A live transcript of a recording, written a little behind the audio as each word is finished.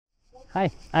Hi,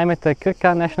 I'm at the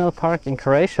Krka National Park in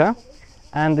Croatia,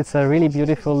 and it's a really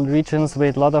beautiful region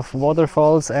with a lot of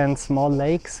waterfalls and small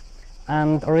lakes.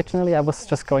 And originally I was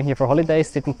just going here for holidays,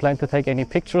 didn't plan to take any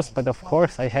pictures, but of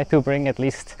course I had to bring at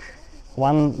least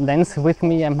one lens with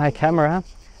me and my camera.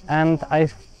 And I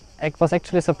was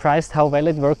actually surprised how well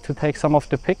it worked to take some of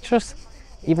the pictures,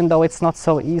 even though it's not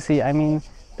so easy. I mean,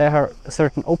 there are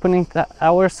certain opening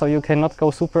hours, so you cannot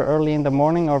go super early in the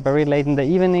morning or very late in the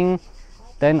evening.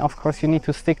 Then of course you need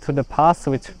to stick to the path,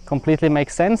 which completely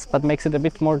makes sense, but makes it a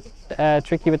bit more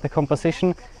tricky with the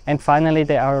composition. And finally,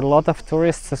 there are a lot of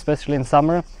tourists, especially in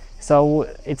summer, so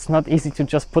it's not easy to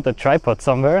just put a tripod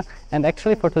somewhere. And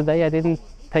actually for today I didn't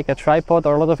take a tripod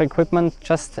or a lot of equipment,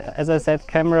 just as I said,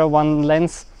 camera, one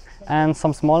lens and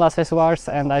some small accessories.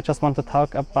 And I just want to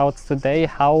talk about today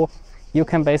how you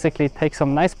can basically take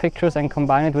some nice pictures and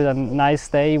combine it with a nice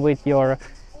day with your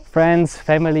friends,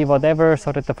 family, whatever,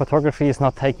 so that the photography is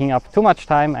not taking up too much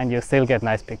time and you still get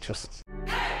nice pictures.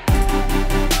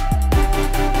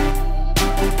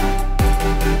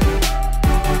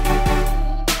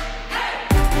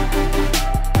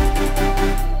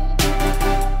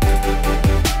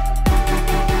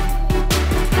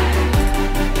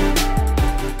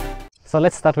 So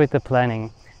let's start with the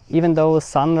planning. Even though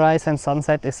sunrise and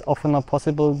sunset is often not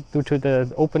possible due to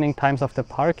the opening times of the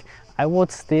park, I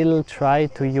would still try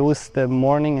to use the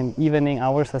morning and evening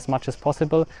hours as much as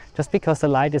possible, just because the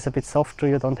light is a bit softer,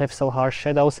 you don't have so harsh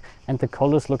shadows and the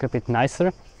colors look a bit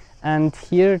nicer. And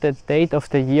here the date of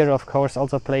the year of course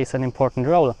also plays an important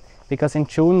role, because in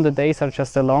June the days are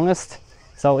just the longest.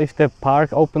 So if the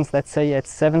park opens, let's say at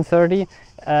 7:30,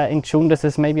 in June this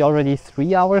is maybe already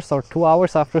 3 hours or 2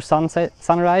 hours after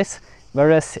sunrise.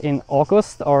 Whereas in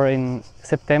August or in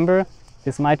September,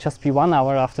 this might just be 1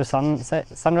 hour after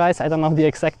sunrise. I don't know the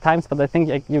exact times, but I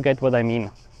think you get what I mean.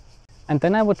 And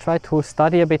then I would try to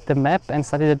study a bit the map and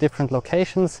study the different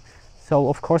locations. So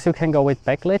of course you can go with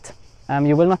backlit.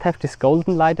 You will not have this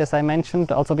golden light, as I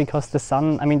mentioned, also because the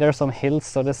sun, I mean, there are some hills,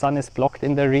 so the sun is blocked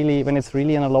in when it's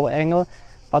really in a low angle.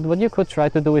 But what you could try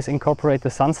to do is incorporate the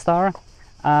sun star.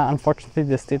 Unfortunately,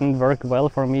 this didn't work well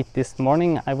for me this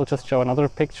morning. I will just show another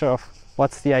picture of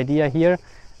what's the idea here.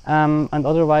 And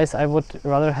otherwise I would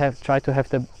rather try to have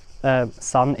the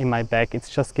sun in my back. It's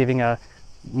just giving a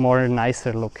more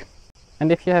nicer look.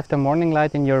 And if you have the morning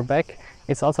light in your back,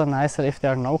 it's also nicer if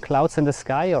there are no clouds in the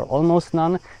sky or almost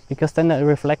none, because then the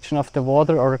reflection of the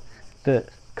water or the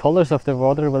colors of the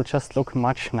water will just look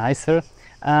much nicer.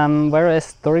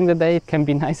 Whereas during the day it can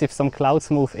be nice if some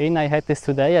clouds move in. I had this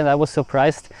today and I was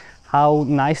surprised how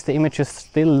nice the images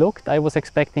still looked. I was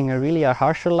expecting a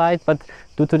harsher light, but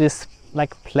due to this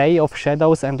play of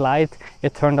shadows and light,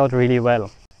 it turned out really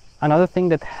well. Another thing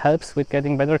that helps with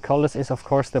getting better colors is of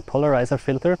course the polarizer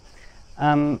filter.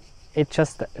 It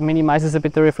just minimizes a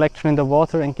bit the reflection in the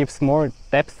water and gives more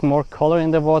depth, more color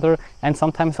in the water, and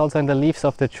sometimes also in the leaves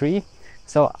of the tree.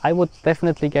 So I would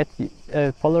definitely get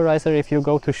a polarizer if you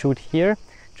go to shoot here.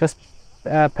 Just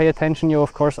pay attention, you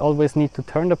of course always need to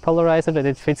turn the polarizer that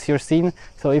it fits your scene.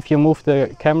 So if you move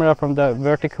the camera from the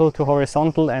vertical to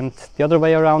horizontal and the other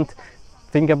way around,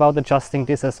 think about adjusting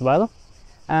this as well.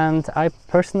 And I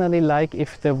personally like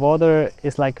if the water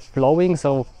is flowing,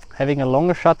 so having a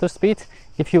longer shutter speed.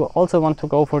 If you also want to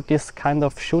go for this kind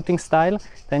of shooting style,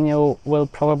 then you will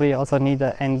probably also need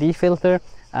an ND filter.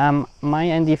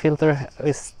 My ND filter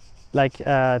is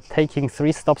taking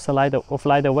 3 stops of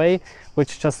light away,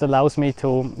 which just allows me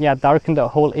to darken the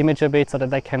whole image a bit so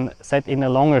that I can set in a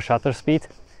longer shutter speed.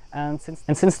 And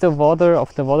since the water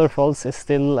of the waterfalls is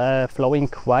still flowing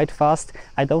quite fast,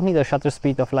 I don't need a shutter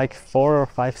speed of 4 or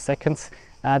 5 seconds.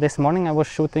 This morning I was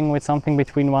shooting with something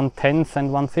between 1/10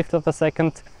 and 1/5 of a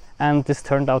second, and this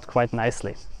turned out quite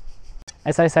nicely.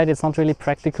 As I said, it's not really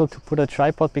practical to put a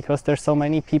tripod because there's so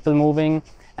many people moving.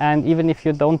 And even if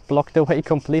you don't block the way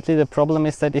completely, the problem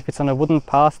is that if it's on a wooden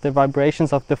path, the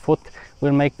vibrations of the foot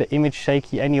will make the image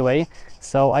shaky anyway.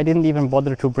 So I didn't even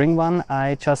bother to bring one.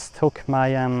 I just took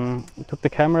the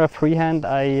camera freehand.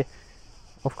 I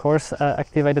of course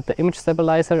activated the image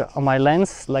stabilizer on my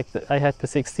lens, I had the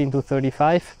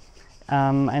 16-35.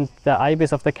 And the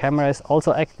IBIS of the camera is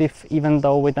also active, even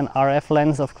though with an RF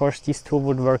lens, of course, these two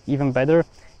would work even better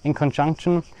in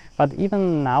conjunction. But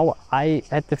even now I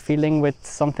had the feeling with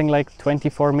something like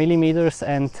 24 millimeters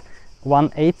and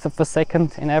 1/8 of a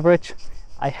second in average,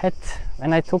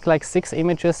 when I took 6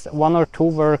 images, 1 or 2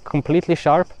 were completely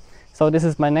sharp. So this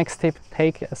is my next tip: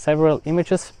 take several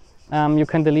images. You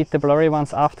can delete the blurry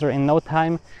ones after in no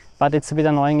time, but it's a bit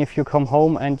annoying if you come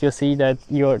home and you see that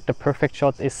the perfect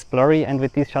shot is blurry, and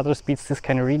with these shutter speeds this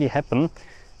can really happen.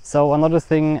 So another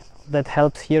thing that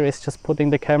helps here is just putting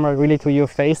the camera really to your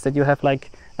face, that you have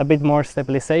like a bit more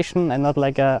stabilization and not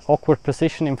like a awkward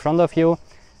position in front of you.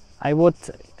 I would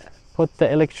put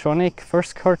the electronic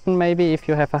first curtain maybe if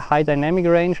you have a high dynamic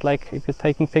range, like if you're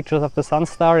taking pictures of the sun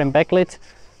star and backlit.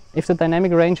 If the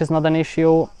dynamic range is not an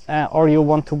issue, or you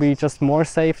want to be just more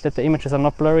safe, that the images are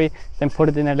not blurry, then put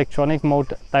it in electronic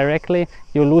mode directly.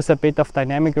 You lose a bit of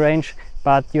dynamic range,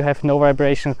 but you have no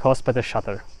vibration caused by the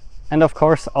shutter. And of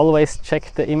course, always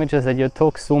check the images that you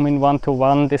took, zoom in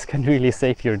 1:1, this can really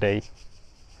save your day.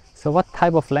 So what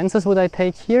type of lenses would I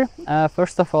take here?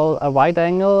 First of all, a wide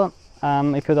angle.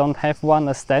 If you don't have one,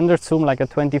 a standard zoom like a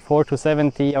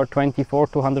 24-70 or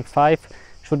 24-105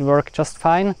 should work just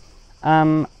fine.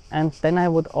 And then I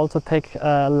would also take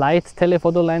a light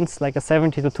telephoto lens like a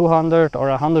 70-200 or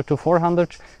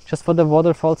 100-400, just for the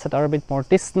waterfalls that are a bit more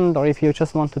distant, or if you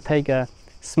just want to take a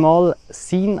small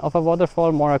scene of a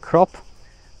waterfall, more a crop.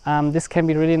 This can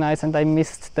be really nice, and I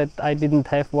missed that I didn't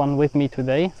have one with me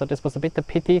today, so this was a bit a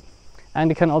pity. And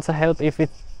it can also help if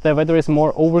the weather is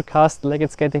more overcast like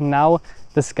it's getting now.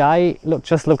 The sky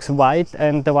just looks white,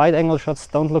 and the wide angle shots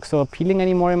don't look so appealing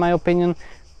anymore in my opinion.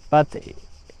 But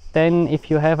then if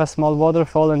you have a small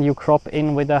waterfall and you crop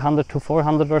in with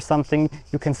 100-400 or something,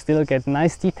 you can still get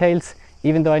nice details.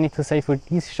 Even though I need to say, for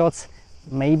these shots,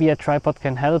 maybe a tripod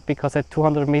can help, because at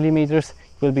 200mm it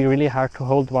will be really hard to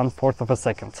hold 1/4 of a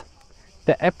second.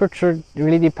 The aperture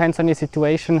really depends on your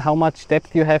situation, how much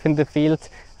depth you have in the field,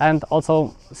 and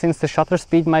also since the shutter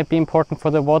speed might be important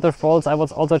for the waterfalls, I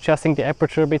was also adjusting the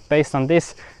aperture a bit based on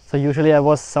this. So usually I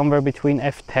was somewhere between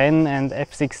f10 and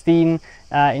f16,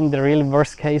 in the real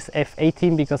worst case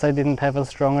f18, because I didn't have a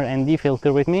stronger ND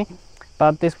filter with me.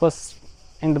 But this was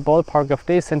in the ballpark of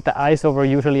this, and the ISO were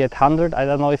usually at 100. I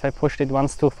don't know if I pushed it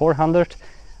once to 400,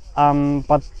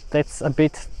 but that's a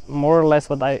bit more or less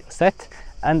what I set.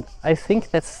 And I think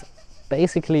that's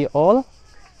basically all.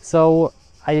 So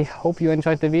I hope you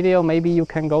enjoyed the video. Maybe you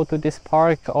can go to this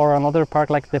park or another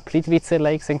park like the Plitvice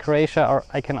lakes in Croatia, or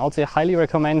I can also highly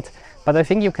recommend. But I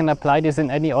think you can apply this in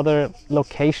any other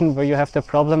location where you have the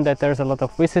problem that there's a lot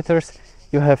of visitors.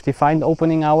 You have defined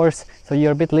opening hours, so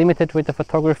you're a bit limited with the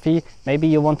photography. Maybe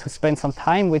you want to spend some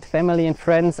time with family and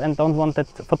friends and don't want that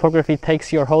photography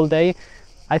takes your whole day.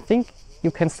 I think you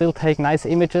can still take nice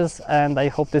images, and I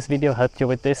hope this video helped you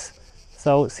with this.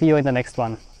 So see you in the next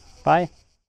one. Bye.